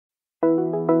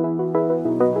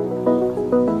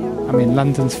I'm in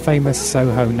London's famous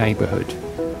Soho neighbourhood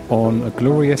on a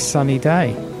glorious sunny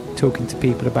day, talking to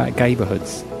people about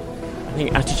gaybourhoods. I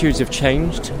think attitudes have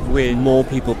changed with more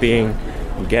people being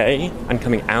gay and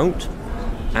coming out,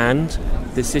 and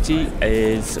the city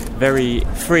is very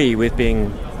free with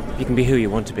being, you can be who you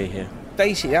want to be here.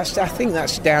 Basically, I think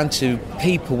that's down to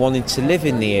people wanting to live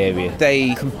in the area.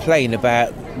 They complain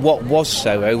about what was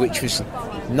Soho, which was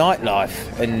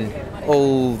nightlife and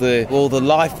all the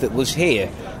life that was here.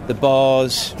 The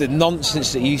bars, the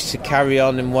nonsense that used to carry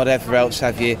on and whatever else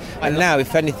have you. And now,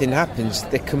 if anything happens,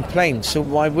 they complain. So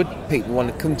why would people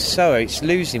want to come to Soho? It's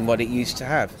losing what it used to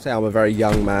have. Say I'm a very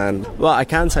young man. Well, I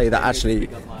can tell you that actually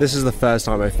this is the first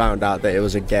time I found out that it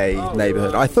was a gay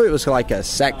neighbourhood. I thought it was like a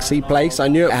sexy place. I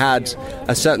knew it had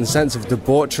a certain sense of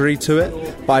debauchery to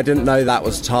it, but I didn't know that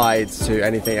was tied to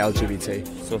anything LGBT.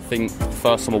 So I think the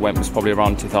first time I went was probably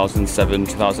around 2007,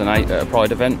 2008 at a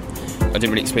Pride event. I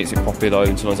didn't really experience it properly though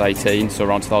until I was 18, so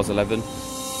around 2011.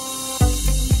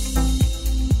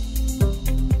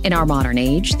 In our modern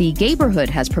age, the gaybourhood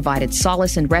has provided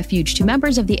solace and refuge to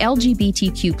members of the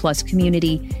LGBTQ+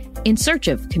 community in search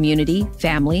of community,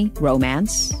 family,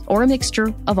 romance, or a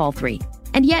mixture of all three.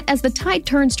 And yet, as the tide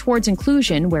turns towards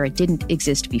inclusion where it didn't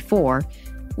exist before,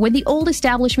 when the old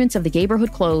establishments of the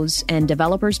gaybourhood close and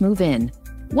developers move in,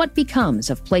 what becomes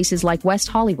of places like West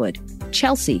Hollywood,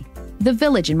 Chelsea, the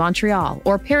Village in Montreal,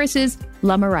 or Paris's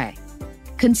La Marais?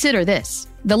 Consider this.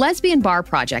 The Lesbian Bar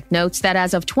Project notes that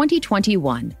as of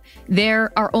 2021,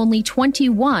 there are only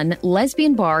 21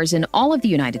 lesbian bars in all of the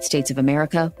United States of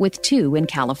America, with 2 in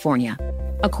California.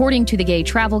 According to the gay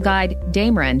travel guide,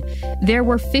 Dameron, there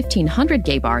were 1,500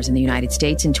 gay bars in the United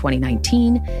States in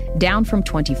 2019, down from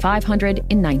 2,500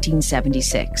 in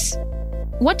 1976.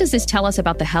 What does this tell us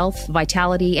about the health,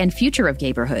 vitality, and future of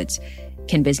gaybourhoods?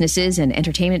 Can businesses and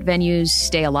entertainment venues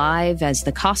stay alive as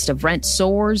the cost of rent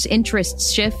soars,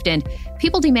 interests shift, and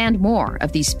people demand more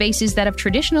of these spaces that have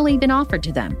traditionally been offered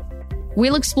to them?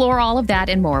 We'll explore all of that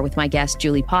and more with my guest,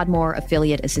 Julie Podmore,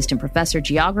 Affiliate Assistant Professor,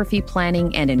 Geography,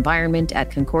 Planning, and Environment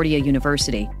at Concordia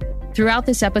University. Throughout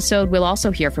this episode, we'll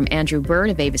also hear from Andrew Bird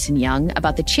of Avis & Young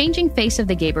about the changing face of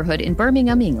the gaybourhood in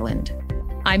Birmingham, England.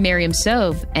 I'm Miriam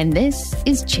Sove, and this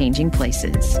is Changing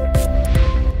Places.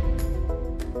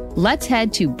 Let's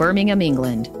head to Birmingham,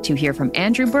 England, to hear from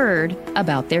Andrew Bird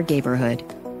about their gaybourhood.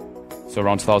 So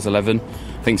around 2011,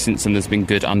 I think since then there's been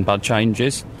good and bad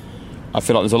changes. I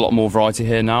feel like there's a lot more variety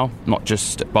here now, not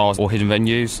just bars or hidden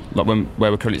venues. Like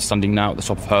where we're currently standing now at the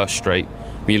top of Hurst Street,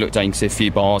 when you look down you can see a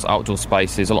few bars, outdoor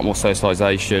spaces, a lot more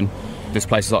socialisation. There's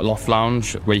places like Loft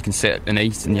Lounge where you can sit and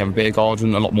eat and you have a beer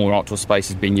garden. A lot more outdoor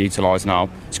spaces being utilised now.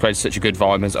 It's created such a good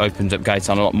vibe and has opened up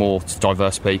Gaytown a lot more to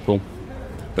diverse people.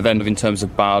 But then in terms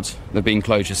of bad, there have been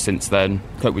closures since then,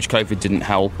 which COVID didn't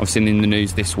help. I've seen in the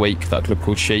news this week that a club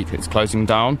called Chic is closing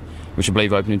down, which I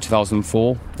believe opened in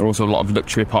 2004. There are also a lot of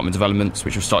luxury apartment developments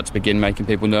which will start to begin making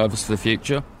people nervous for the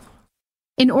future.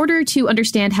 In order to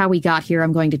understand how we got here,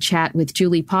 I'm going to chat with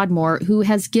Julie Podmore, who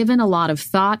has given a lot of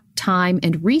thought, time,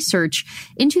 and research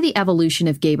into the evolution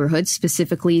of gaybourhoods,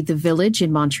 specifically the Village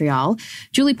in Montreal.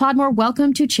 Julie Podmore,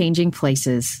 welcome to Changing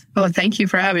Places. Oh, thank you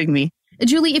for having me.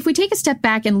 Julie, if we take a step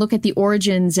back and look at the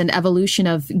origins and evolution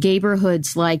of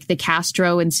gaybourhoods like the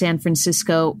Castro in San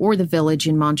Francisco or the Village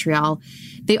in Montreal,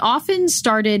 they often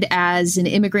started as an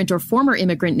immigrant or former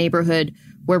immigrant neighborhood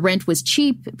where rent was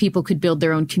cheap, people could build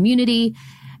their own community.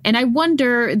 And I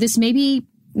wonder, this may be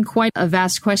quite a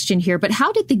vast question here, but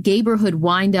how did the gaybourhood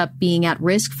wind up being at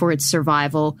risk for its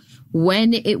survival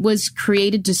when it was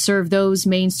created to serve those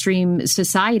mainstream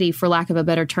society, for lack of a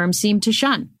better term, seemed to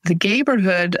shun? The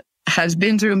gaybourhood has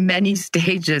been through many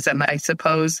stages, and I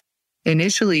suppose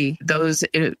initially those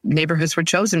neighborhoods were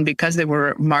chosen because they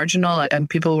were marginal and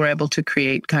people were able to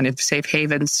create kind of safe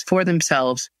havens for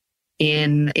themselves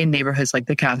in neighborhoods like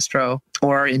the Castro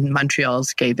or in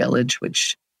Montreal's Gay Village,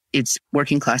 which it's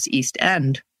working class East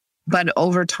End. But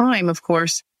over time, of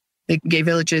course, the gay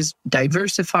villages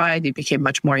diversified. They became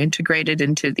much more integrated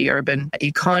into the urban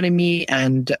economy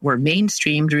and were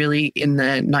mainstreamed really in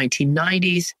the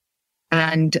 1990s.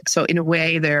 And so in a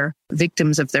way, they're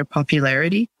victims of their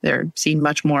popularity. They're seen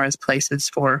much more as places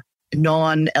for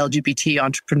non-LGBT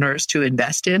entrepreneurs to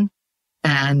invest in.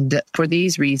 And for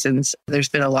these reasons, there's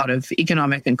been a lot of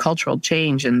economic and cultural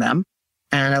change in them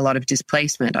and a lot of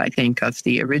displacement, I think, of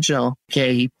the original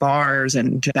gay bars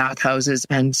and bathhouses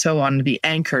and so on, the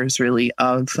anchors really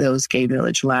of those gay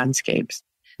village landscapes.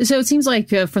 So it seems like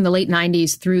from the late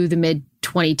 90s through the mid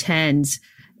 2010s,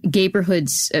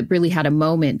 Gaybourhoods really had a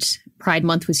moment. Pride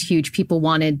Month was huge. People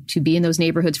wanted to be in those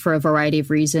neighborhoods for a variety of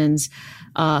reasons.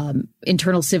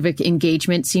 Internal civic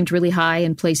engagement seemed really high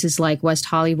in places like West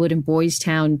Hollywood and Boys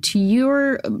Town. To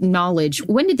your knowledge,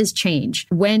 when did this change?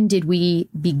 When did we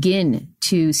begin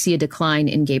to see a decline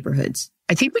in gaybourhoods?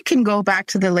 I think we can go back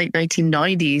to the late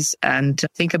 1990s and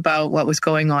think about what was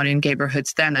going on in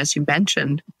gaybourhoods then. As you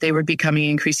mentioned, they were becoming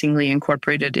increasingly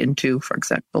incorporated into, for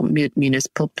example,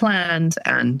 municipal plans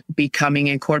and becoming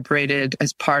incorporated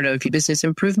as part of business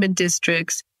improvement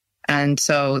districts. And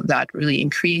so that really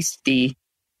increased the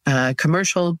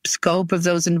commercial scope of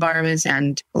those environments.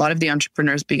 And a lot of the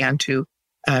entrepreneurs began to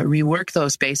rework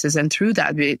those spaces. And through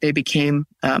that, they became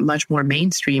much more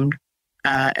mainstreamed.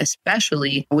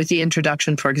 Especially with the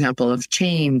introduction, for example, of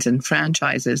chains and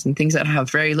franchises and things that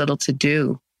have very little to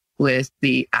do with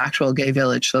the actual gay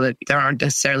village, so that there aren't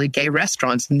necessarily gay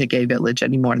restaurants in the gay village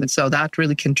anymore. And so that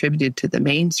really contributed to the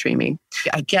mainstreaming.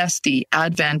 I guess the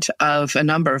advent of a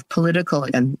number of political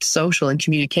and social and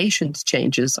communications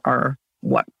changes are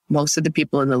what most of the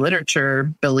people in the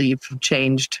literature believe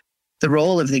changed the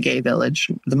role of the gay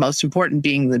village, the most important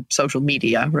being the social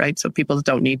media, right? So people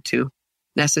don't need to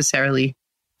necessarily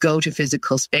go to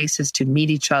physical spaces to meet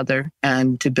each other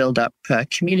and to build up a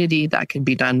community. That can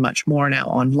be done much more now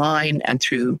online and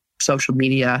through social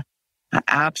media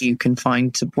apps. You can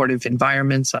find supportive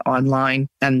environments online,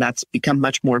 and that's become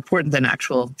much more important than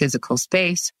actual physical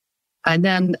space. And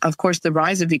then, of course, the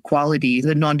rise of equality,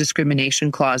 the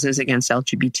non-discrimination clauses against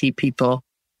LGBT people,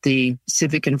 the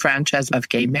civic enfranchisement of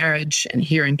gay marriage. And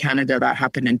here in Canada, that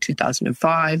happened in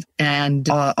 2005. And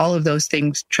all of those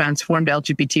things transformed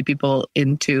LGBT people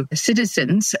into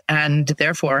citizens, and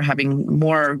therefore having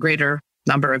greater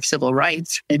number of civil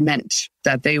rights. It meant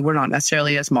that they were not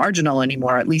necessarily as marginal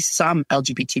anymore. At least some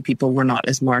LGBT people were not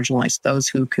as marginalized, those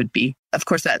who could be. Of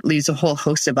course, that leaves a whole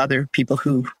host of other people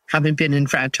who haven't been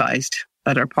enfranchised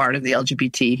that are part of the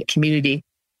LGBT community,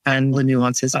 and the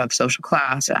nuances of social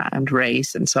class and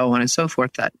race and so on and so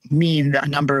forth that mean that a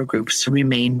number of groups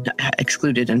remain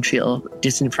excluded and feel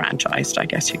disenfranchised, I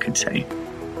guess you could say.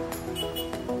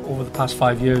 Over the past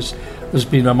 5 years, there's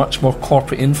been a much more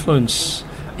corporate influence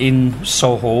in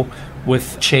Soho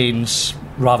with chains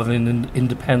rather than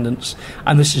independents.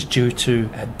 And this is due to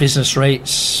business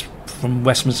rates from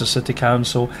Westminster City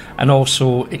Council, and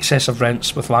also excessive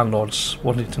rents with landlords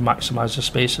wanting to maximise their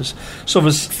spaces. So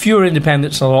there's fewer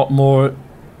independents and a lot more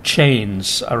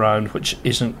chains around, which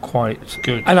isn't quite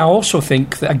good. And I also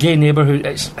think that a gay neighbourhood,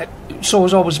 so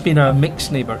has always been a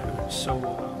mixed neighbourhood. So,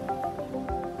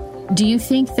 do you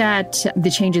think that the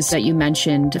changes that you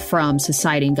mentioned from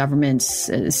society and governments,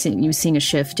 you're seeing a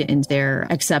shift in their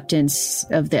acceptance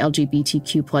of the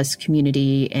LGBTQ plus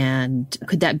community, and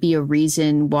could that be a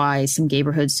reason why some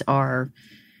gaybourhoods are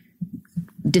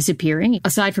disappearing?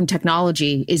 Aside from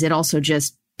technology, is it also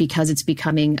just because it's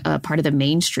becoming a part of the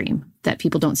mainstream that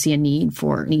people don't see a need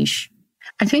for niche?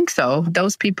 I think so.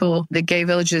 Those people, the gay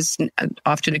village is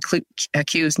often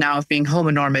accused now of being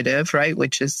homonormative, right?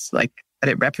 Which is like, but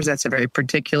it represents a very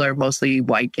particular, mostly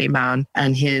white gay man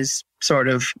and his sort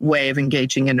of way of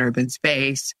engaging in urban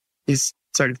space, his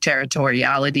sort of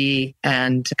territoriality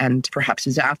and perhaps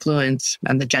his affluence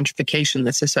and the gentrification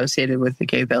that's associated with the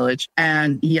gay village.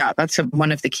 And yeah, that's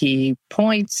one of the key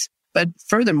points. But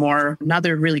furthermore,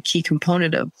 another really key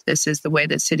component of this is the way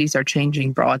that cities are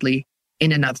changing broadly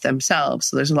in and of themselves.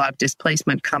 So there's a lot of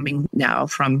displacement coming now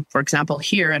from, for example,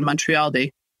 here in Montreal,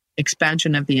 the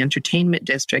expansion of the entertainment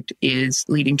district is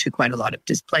leading to quite a lot of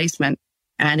displacement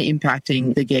and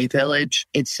impacting the gay village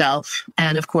itself.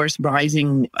 And of course,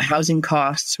 rising housing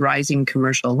costs, rising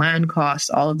commercial land costs,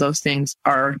 all of those things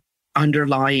are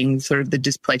underlying sort of the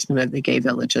displacement of the gay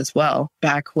village as well.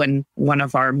 Back when one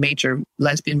of our major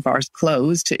lesbian bars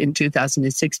closed in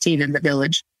 2016 in the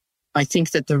village, I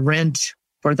think that the rent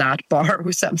for that bar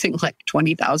was something like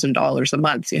 $20,000 a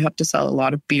month. So you have to sell a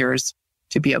lot of beers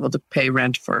to be able to pay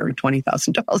rent for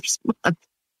 $20,000 a month.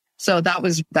 So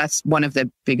that's one of the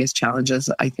biggest challenges,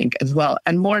 I think, as well.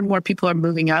 And more people are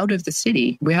moving out of the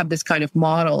city. We have this kind of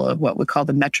model of what we call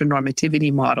the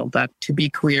metronormativity model, that to be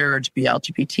queer or to be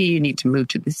LGBT, you need to move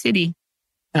to the city.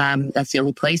 That's the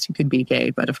only place you could be gay.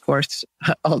 But of course,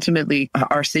 ultimately,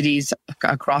 our cities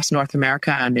across North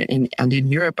America and in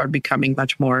Europe are becoming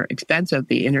much more expensive,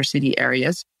 the inner city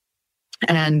areas.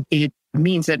 And it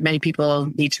means that many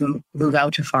people need to move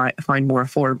out to find more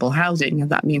affordable housing. And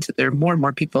that means that there are more and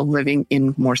more people living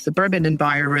in more suburban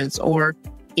environments or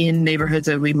in neighborhoods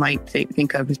that we might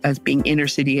think of as being inner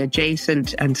city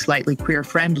adjacent and slightly queer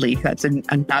friendly. That's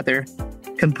another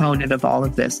component of all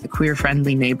of this, the queer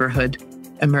friendly neighborhood.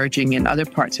 emerging in other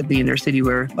parts of the inner city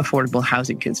where affordable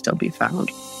housing can still be found.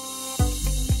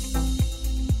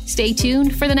 Stay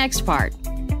tuned for the next part.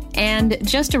 And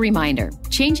just a reminder,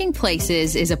 Changing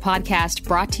Places is a podcast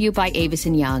brought to you by Avis &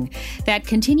 Young that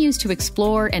continues to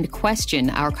explore and question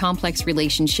our complex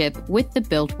relationship with the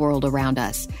built world around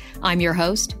us. I'm your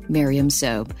host, Miriam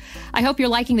Sobe. I hope you're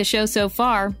liking the show so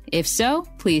far. If so,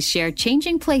 please share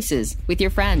Changing Places with your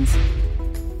friends.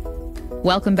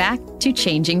 Welcome back to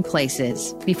Changing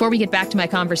Places. Before we get back to my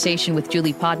conversation with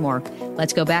Julie Podmore,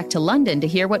 let's go back to London to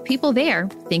hear what people there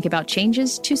think about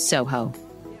changes to Soho.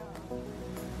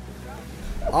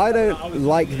 I don't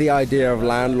like the idea of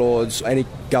landlords, any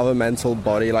governmental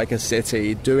body like a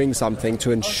city, doing something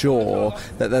to ensure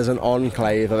that there's an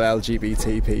enclave of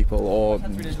LGBT people or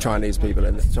Chinese people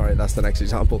in it. Sorry, that's the next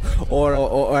example.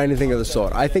 Or anything of the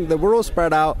sort. I think that we're all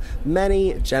spread out.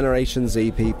 Many Generation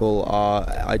Z people are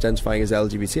identifying as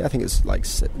LGBT. I think it's like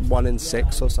 1 in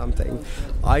 6 or something.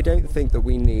 I don't think that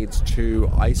we need to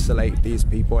isolate these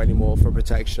people anymore for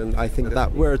protection. I think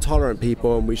that we're a tolerant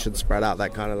people and we should spread out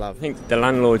that kind of love. I think the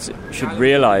landlords should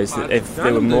realise that if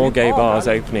there were more gay bars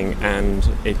opening and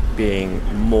it being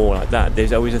more like that,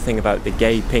 there's always a thing about the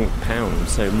gay pink pound,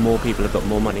 so more people have got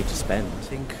more money to spend. I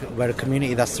think we're a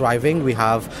community that's thriving. We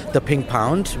have the pink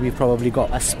pound. We've probably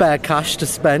got a spare cash to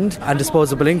spend and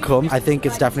disposable income. I think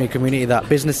it's definitely a community that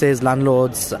businesses,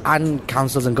 landlords and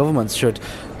councils and governments should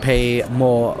pay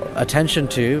more attention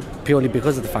to, purely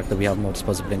because of the fact that we have more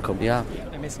disposable income. Yeah.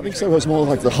 I think Soho's more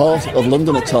like the heart of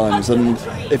London at times, and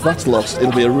if that's lost,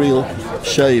 it'll be a real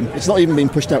shame. It's not even being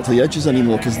pushed out to the edges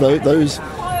anymore, because those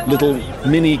little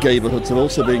mini gaybourhoods are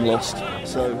also being lost.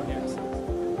 So,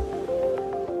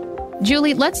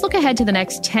 Julie, let's look ahead to the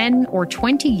next 10 or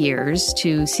 20 years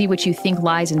to see what you think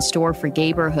lies in store for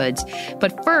gaybourhoods.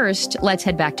 But first, let's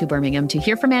head back to Birmingham to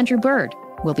hear from Andrew Bird.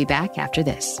 We'll be back after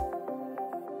this.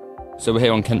 So we're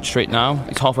here on Kent Street now.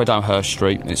 It's halfway down Hurst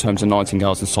Street. It's home to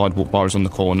Nightingale's and Sidewalk Bar is on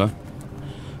the corner.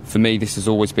 For me, this has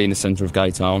always been the centre of Gay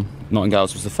Town.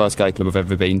 Nightingale's was the first gay club I've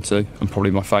ever been to, and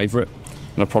probably my favourite.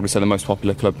 And I'd probably say the most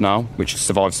popular club now, which has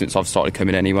survived since I've started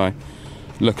coming anyway.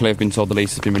 Luckily, I've been told the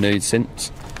lease has been renewed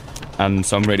since, and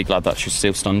so I'm really glad that she's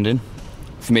still standing.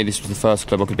 For me, this was the first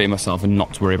club I could be myself and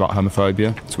not to worry about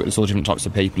homophobia, to witness all different types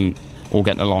of people all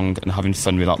getting along and having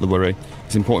fun without the worry.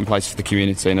 It's an important place for the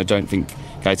community, and I don't think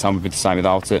Gay Town would be the same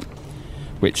without it.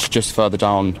 Which, just further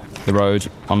down the road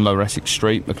on Lower Essex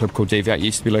Street, a club called Deviate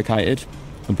used to be located.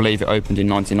 I believe it opened in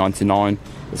 1999,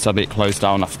 but sadly it closed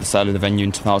down after the sale of the venue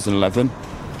in 2011.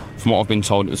 From what I've been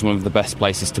told, it was one of the best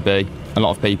places to be. A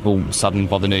lot of people saddened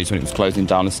by the news when it was closing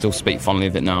down and still speak fondly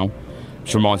of it now,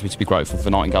 which reminds me to be grateful for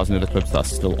Nightingales and other clubs that are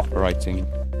still operating.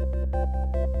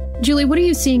 Julie, what are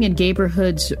you seeing in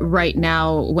gaybourhoods right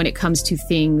now when it comes to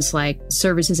things like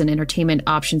services and entertainment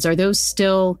options? Are those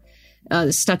still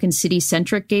stuck in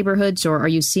city-centric gaybourhoods, or are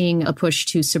you seeing a push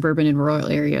to suburban and rural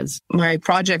areas? My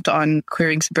project on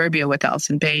queering suburbia with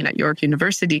Alison Bain at York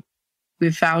University,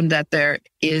 we've found that there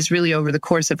is really, over the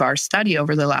course of our study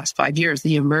over the last 5 years,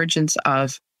 the emergence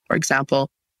of, for example,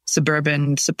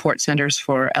 suburban support centers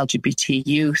for LGBT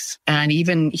youth. And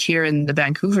even here in the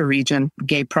Vancouver region,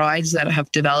 gay prides that have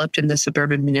developed in the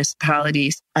suburban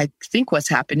municipalities. I think what's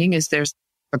happening is there's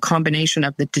a combination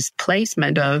of the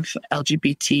displacement of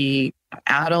LGBT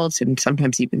adults and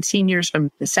sometimes even seniors from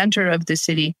the center of the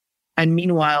city. And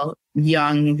meanwhile,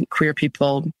 young queer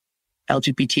people,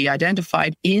 LGBT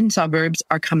identified in suburbs,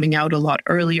 are coming out a lot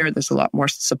earlier. There's a lot more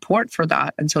support for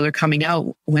that. And so they're coming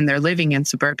out when they're living in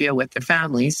suburbia with their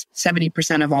families.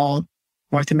 70% of all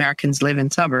North Americans live in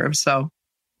suburbs. So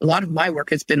a lot of my work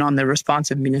has been on the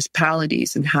response of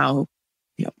municipalities and how,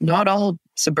 not all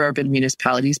suburban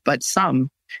municipalities, but some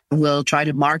will try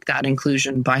to mark that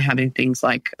inclusion by having things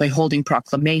like by holding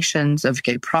proclamations of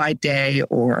Gay Pride Day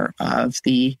or of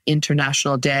the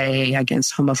International Day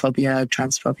against homophobia,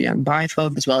 transphobia, and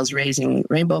biphobia, as well as raising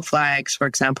rainbow flags, for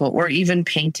example, or even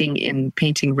painting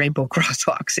rainbow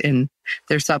crosswalks in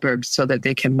their suburbs so that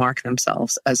they can mark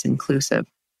themselves as inclusive.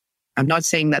 I'm not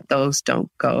saying that those don't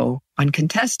go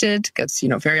uncontested because,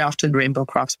 very often rainbow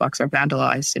crosswalks are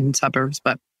vandalized in suburbs,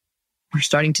 but we're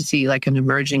starting to see like an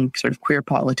emerging sort of queer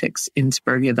politics in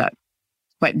suburbia that's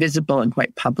quite visible and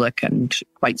quite public and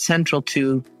quite central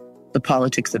to the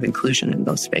politics of inclusion in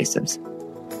those spaces.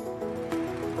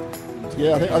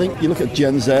 Yeah, I think you look at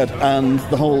Gen Z and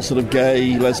the whole sort of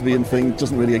gay, lesbian thing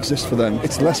doesn't really exist for them.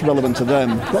 It's less relevant to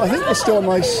them. But I think there's still a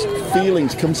nice feeling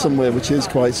to come somewhere which is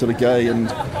quite sort of gay and,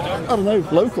 I don't know,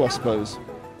 local, I suppose.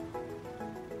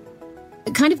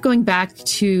 Kind of going back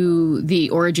to the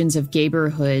origins of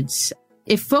gaybourhoods,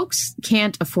 if folks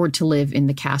can't afford to live in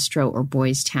the Castro or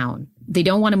Boys Town, they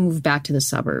don't want to move back to the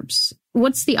suburbs.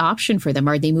 What's the option for them?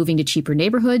 Are they moving to cheaper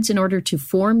neighborhoods in order to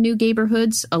form new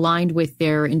gaybourhoods aligned with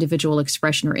their individual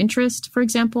expression or interest, for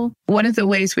example? One of the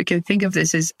ways we can think of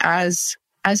this is as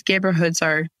gaybourhoods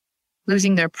are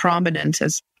losing their prominence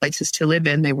as places to live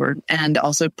in, and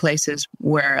also places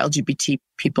where LGBT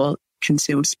people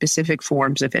consume specific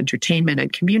forms of entertainment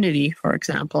and community, for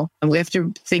example. And we have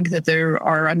to think that there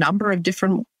are a number of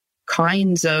different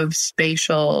kinds of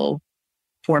spatial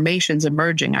formations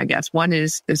emerging, I guess. One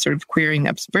is the sort of queering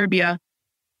of suburbia,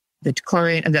 the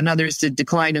decline, and another is the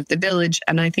decline of the village.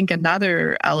 And I think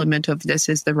another element of this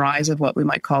is the rise of what we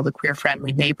might call the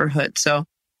queer-friendly neighborhood. So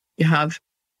you have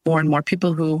more and more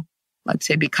people who, let's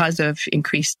say, because of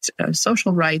increased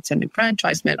social rights and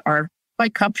enfranchisement, are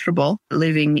quite comfortable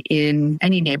living in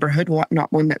any neighborhood,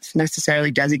 not one that's necessarily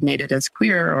designated as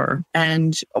queer,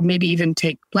 and maybe even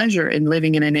take pleasure in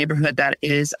living in a neighborhood that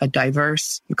is a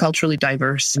culturally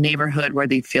diverse neighborhood where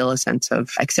they feel a sense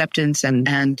of acceptance and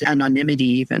anonymity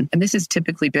even. And this has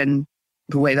typically been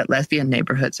the way that lesbian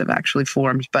neighborhoods have actually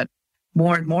formed. But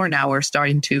more and more now we're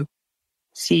starting to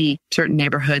see certain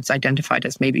neighborhoods identified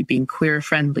as maybe being queer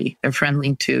friendly. They're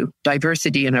friendly to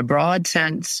diversity in a broad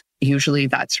sense. Usually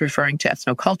that's referring to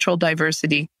ethnocultural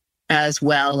diversity as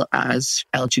well as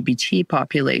LGBT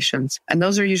populations. And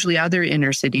those are usually other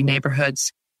inner city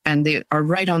neighborhoods. And they are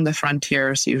right on the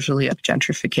frontiers, usually, of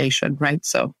gentrification, right?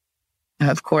 So,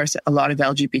 of course, a lot of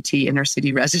LGBT inner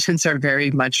city residents are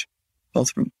very much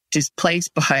both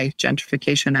displaced by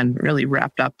gentrification and really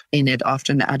wrapped up in it,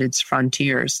 often at its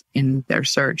frontiers in their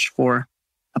search for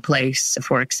a place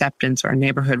for acceptance or a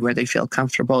neighborhood where they feel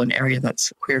comfortable, an area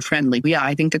that's queer-friendly. Yeah,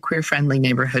 I think the queer-friendly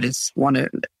neighborhood is one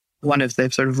of the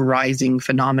sort of rising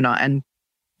phenomena. And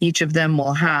each of them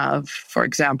will have, for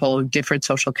example, different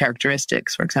social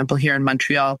characteristics. For example, here in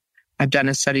Montreal, I've done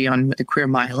a study on the Queer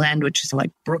Mile End, which is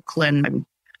like Brooklyn.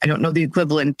 I don't know the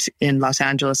equivalent in Los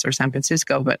Angeles or San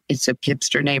Francisco, but it's a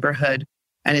hipster neighborhood.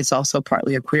 And it's also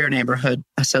partly a queer neighborhood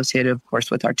associated, of course,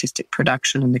 with artistic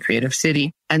production in the creative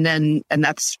city. And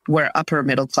that's where upper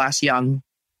middle class young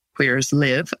queers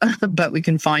live. But we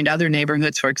can find other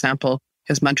neighborhoods, for example,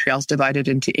 because Montreal's divided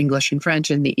into English and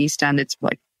French. In the East End, it's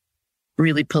like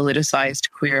really politicized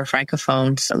queer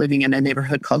francophones living in a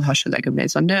neighborhood called Hochelaga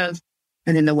Maisonneuve.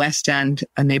 And in the West End,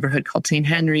 a neighborhood called St.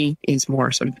 Henry is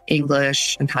more sort of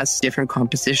English and has different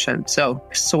composition. So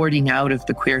sorting out of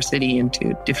the queer city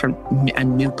into different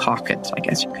and new pockets, I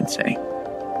guess you could say.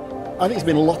 I think there's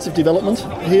been lots of development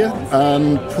here,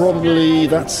 and probably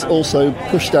that's also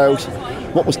pushed out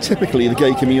what was typically the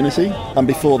gay community. And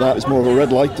before that, it was more of a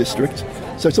red light district.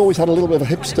 So it's always had a little bit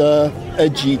of a hipster,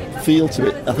 edgy feel to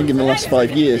it. I think in the last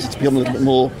 5 years, it's become a little bit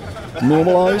more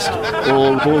normalised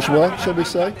or bourgeois, shall we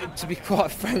say? To be quite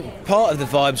frank, part of the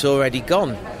vibe's already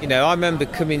gone. You know, I remember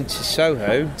coming to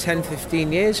Soho 10,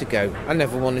 15 years ago. I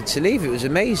never wanted to leave. It was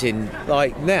amazing.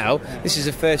 Like now, this is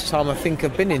the first time I think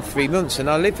I've been in 3 months, and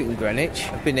I live in Greenwich.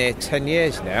 I've been here 10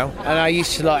 years now. And I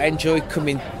used to enjoy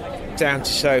coming down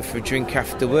to Soho for a drink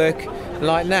after work.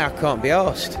 And now, I can't be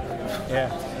arsed.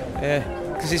 Yeah.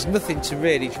 Because there's nothing to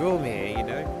really draw me here, you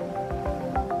know.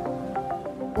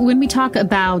 When we talk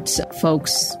about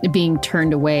folks being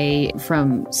turned away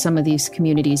from some of these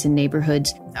communities and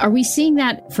neighborhoods, are we seeing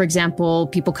that, for example,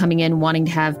 people coming in wanting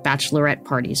to have bachelorette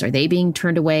parties? Are they being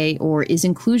turned away? Or is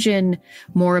inclusion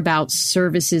more about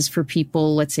services for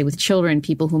people, let's say with children,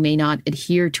 people who may not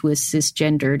adhere to a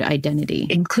cisgendered identity?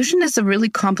 Inclusion is a really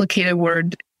complicated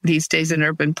word these days in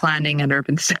urban planning and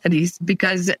urban studies,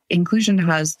 because inclusion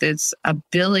has this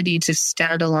ability to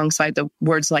stand alongside the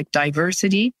words like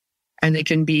diversity, and they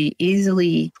can be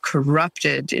easily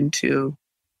corrupted into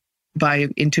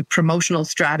promotional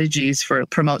strategies for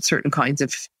promote certain kinds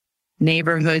of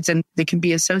neighborhoods. And they can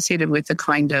be associated with a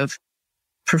kind of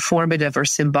performative or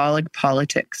symbolic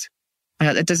politics.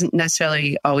 That doesn't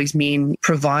necessarily always mean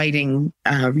providing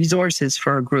resources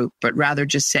for a group, but rather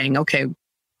just saying, okay,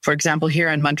 for example, here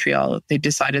in Montreal, they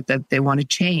decided that they want to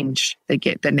change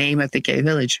the name of the gay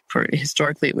village.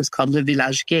 Historically, it was called Le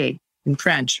Village Gay in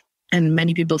French. And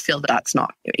many people feel that that's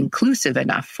not inclusive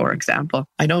enough, for example.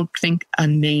 I don't think a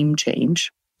name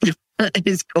change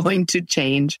is going to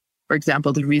change, for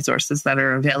example, the resources that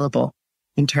are available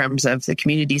in terms of the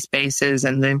community spaces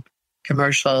and the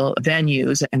commercial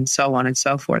venues and so on and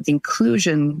so forth.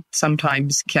 Inclusion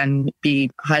sometimes can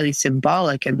be highly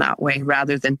symbolic in that way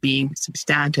rather than being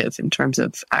substantive in terms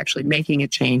of actually making a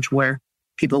change where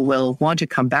people will want to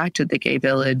come back to the gay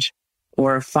village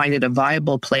or find it a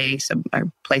viable place, a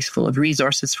place full of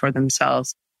resources for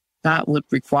themselves. That would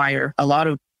require a lot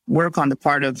of work on the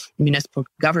part of municipal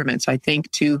governments, I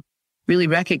think, to really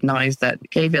recognize that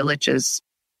gay villages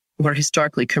were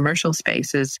historically commercial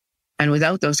spaces. And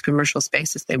without those commercial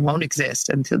spaces, they won't exist.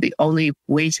 And so the only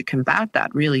way to combat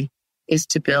that really is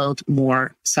to build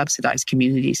more subsidized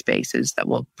community spaces that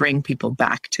will bring people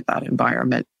back to that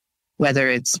environment, whether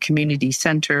it's community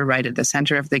center right at the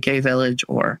center of the gay village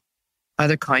or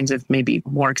other kinds of maybe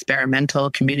more experimental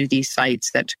community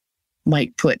sites that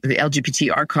might put the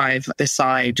LGBT archive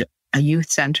beside a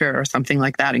youth center or something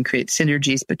like that and create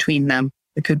synergies between them.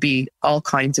 It could be all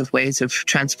kinds of ways of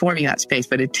transforming that space,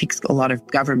 but it takes a lot of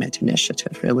government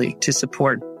initiative really to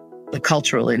support the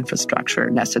cultural infrastructure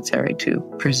necessary to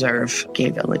preserve gay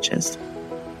villages.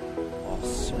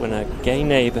 When a gay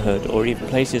neighbourhood or even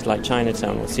places like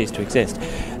Chinatown will cease to exist,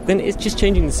 then it's just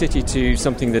changing the city to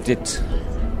something that it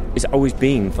is always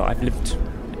been. I've lived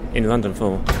in London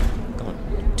for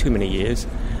too many years,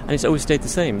 and it's always stayed the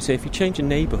same. So if you change a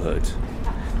neighbourhood,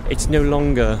 it's no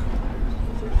longer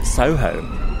Soho,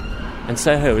 and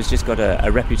Soho has just got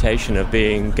a reputation of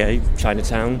being gay,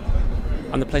 Chinatown,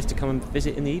 and the place to come and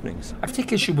visit in the evenings. I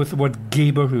take issue with the word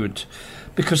gaybourhood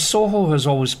because Soho has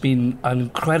always been an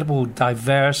incredible,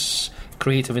 diverse,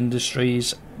 creative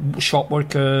industries, shop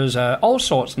workers, all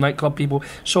sorts, nightclub people.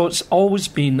 So it's always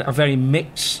been a very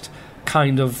mixed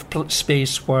kind of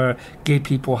space where gay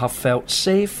people have felt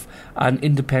safe, and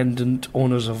independent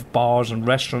owners of bars and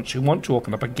restaurants who want to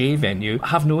open up a gay venue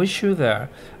have no issue there.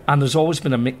 And there's always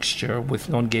been a mixture with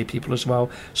non-gay people as well.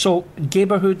 So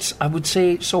gaybourhoods, I would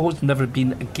say Soho's never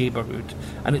been a gaybourhood.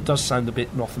 And it does sound a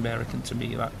bit North American to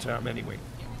me, that term anyway.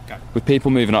 Okay. With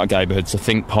people moving out of gaybourhoods, I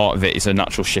think part of it is a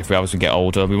natural shift we have as we get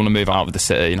older. We want to move out of the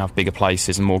city and have bigger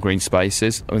places and more green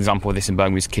spaces. An example of this in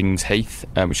Birmingham is King's Heath,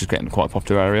 which is getting quite a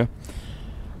popular area.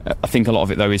 I think a lot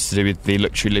of it, though, is to do with the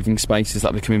luxury living spaces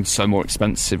that are becoming so more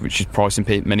expensive, which is pricing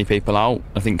many people out.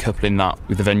 I think coupling that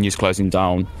with the venues closing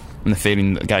down and the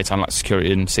feeling that Gaytown lacks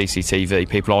security and CCTV,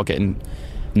 people are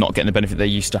not getting the benefit they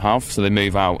used to have, so they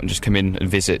move out and just come in and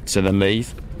visit and then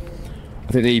leave.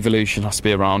 I think the evolution has to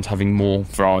be around having more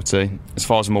variety. As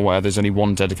far as I'm aware, there's only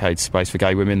one dedicated space for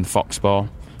gay women, the Fox Bar.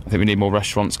 I think we need more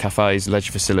restaurants, cafes,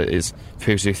 leisure facilities for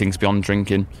people to do things beyond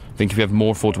drinking. I think if we have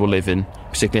more affordable living,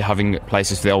 particularly having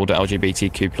places for the older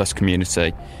LGBTQ plus community,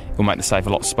 it will make the safe a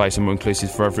lot of space and more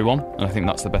inclusive for everyone. And I think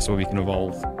that's the best way we can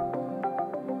evolve.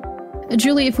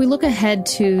 Julie, if we look ahead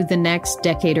to the next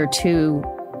decade or two,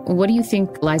 what do you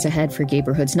think lies ahead for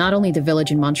gaybourhoods, not only the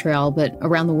village in Montreal, but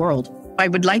around the world? I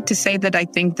would like to say that I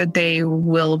think that they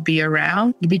will be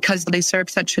around because they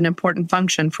serve such an important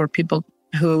function for people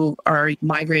who are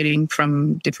migrating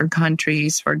from different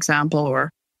countries, for example,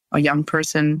 or a young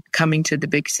person coming to the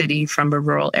big city from a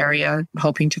rural area,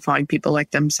 hoping to find people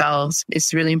like themselves.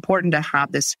 It's really important to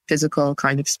have this physical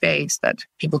kind of space that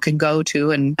people can go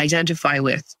to and identify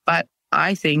with. But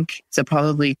I think it's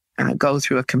probably go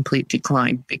through a complete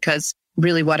decline because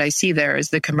really what I see there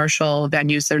is the commercial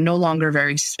venues, they're no longer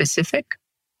very specific.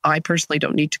 I personally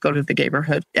don't need to go to the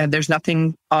gaybourhood, and there's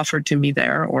nothing offered to me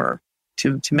there or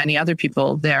to many other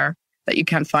people there that you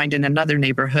can't find in another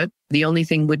neighborhood. The only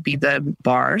thing would be the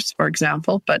bars, for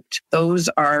example, but those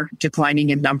are declining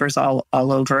in numbers all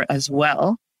over as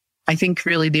well. I think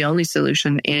really the only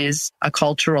solution is a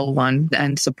cultural one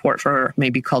and support for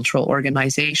maybe cultural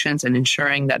organizations and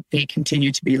ensuring that they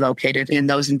continue to be located in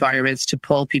those environments to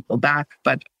pull people back.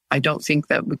 But I don't think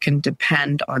that we can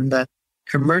depend on the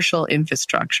commercial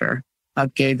infrastructure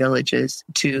of gay villages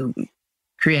to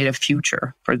create a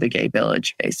future for the gay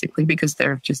village, basically, because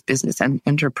they're just business and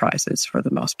enterprises for the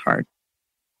most part.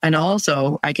 And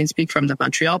also, I can speak from the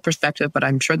Montreal perspective, but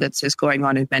I'm sure that's just going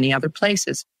on in many other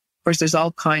places. Of course, there's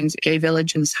all kinds. Gay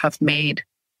villages have made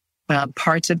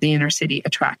parts of the inner city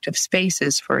attractive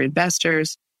spaces for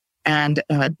investors. And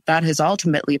that has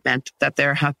ultimately meant that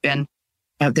there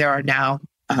are now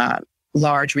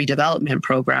large redevelopment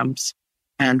programs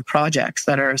and projects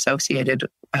that are associated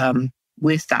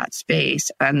with that space.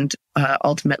 And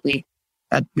ultimately,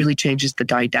 that really changes the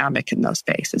dynamic in those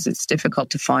spaces. It's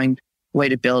difficult to find a way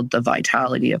to build the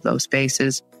vitality of those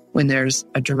spaces when there's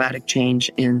a dramatic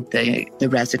change in the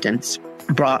residents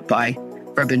brought by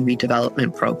urban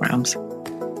redevelopment programs.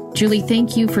 Julie,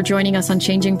 thank you for joining us on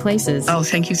Changing Places. Oh,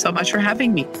 thank you so much for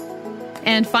having me.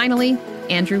 And finally,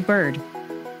 Andrew Bird.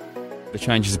 The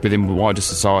changes within wider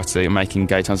society are making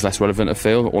gay towns less relevant, I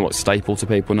feel, or like staple to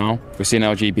people now. We're seeing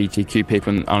LGBTQ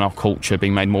people and our culture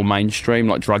being made more mainstream,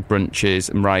 like drag brunches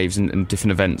and raves and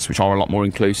different events, which are a lot more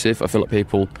inclusive. I feel like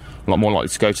people are a lot more likely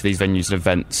to go to these venues and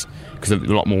events because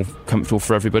they're a lot more comfortable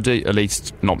for everybody, at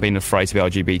least not being afraid to be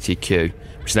LGBTQ,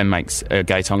 which then makes a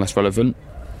gay town less relevant.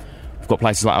 We've got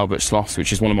places like Albert Schloss,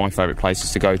 which is one of my favourite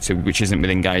places to go to, which isn't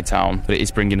within Gaytown, but it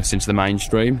is bringing us into the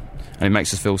mainstream. and it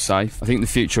makes us feel safe. I think the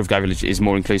future of Gay Village is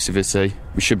more inclusivity.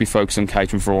 We should be focused on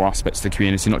catering for all aspects of the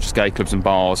community, not just gay clubs and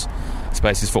bars,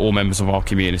 spaces for all members of our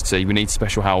community. We need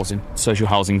special housing, social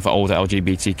housing for older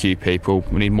LGBTQ people.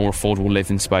 We need more affordable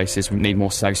living spaces. We need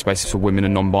more safe spaces for women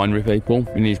and non-binary people.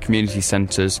 We need community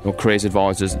centres or careers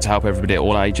advisors to help everybody at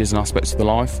all ages and aspects of their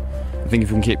life. I think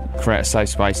if we can create a safe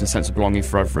space and a sense of belonging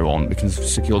for everyone, we can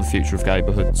secure the future of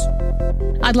gaybourhoods.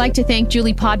 I'd like to thank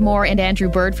Julie Podmore and Andrew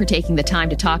Bird for taking the time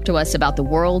to talk to us about the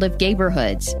world of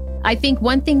gaybourhoods. I think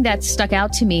one thing that stuck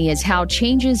out to me is how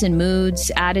changes in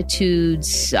moods,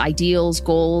 attitudes, ideals,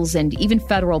 goals, and even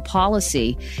federal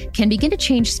policy can begin to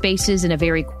change spaces in a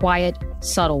very quiet,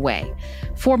 subtle way.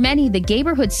 For many, the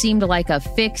gaybourhood seemed like a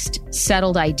fixed,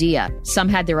 settled idea. Some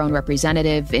had their own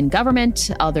representative in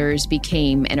government, others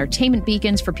became entertainment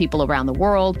beacons for people around the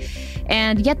world,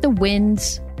 and yet the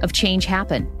winds of change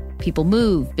happen. People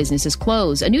move, businesses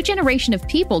close. A new generation of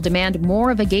people demand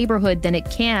more of a gaybourhood than it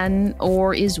can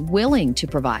or is willing to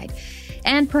provide.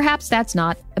 And perhaps that's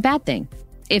not a bad thing.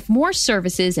 If more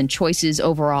services and choices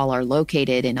overall are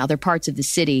located in other parts of the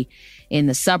city, in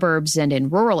the suburbs and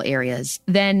in rural areas,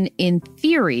 then in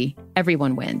theory,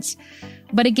 everyone wins.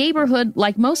 But a gaybourhood,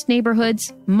 like most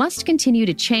neighborhoods, must continue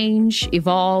to change,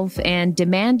 evolve, and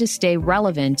demand to stay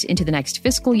relevant into the next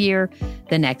fiscal year,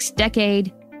 the next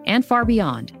decade, and far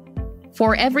beyond.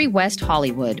 For every West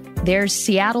Hollywood, there's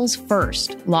Seattle's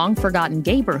first, long-forgotten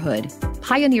gaybourhood,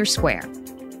 Pioneer Square.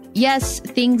 Yes,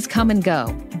 things come and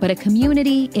go, but a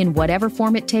community, in whatever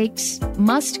form it takes,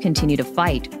 must continue to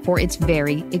fight for its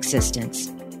very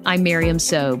existence. I'm Miriam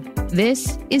Sobe.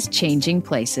 This is Changing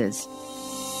Places.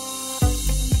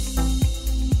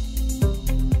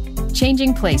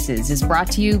 Changing Places is brought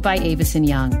to you by Avison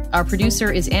Young. Our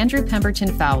producer is Andrew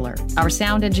Pemberton Fowler. Our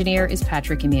sound engineer is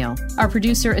Patrick Emile. Our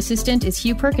producer assistant is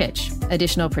Hugh Perkich.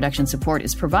 Additional production support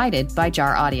is provided by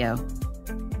Jar Audio.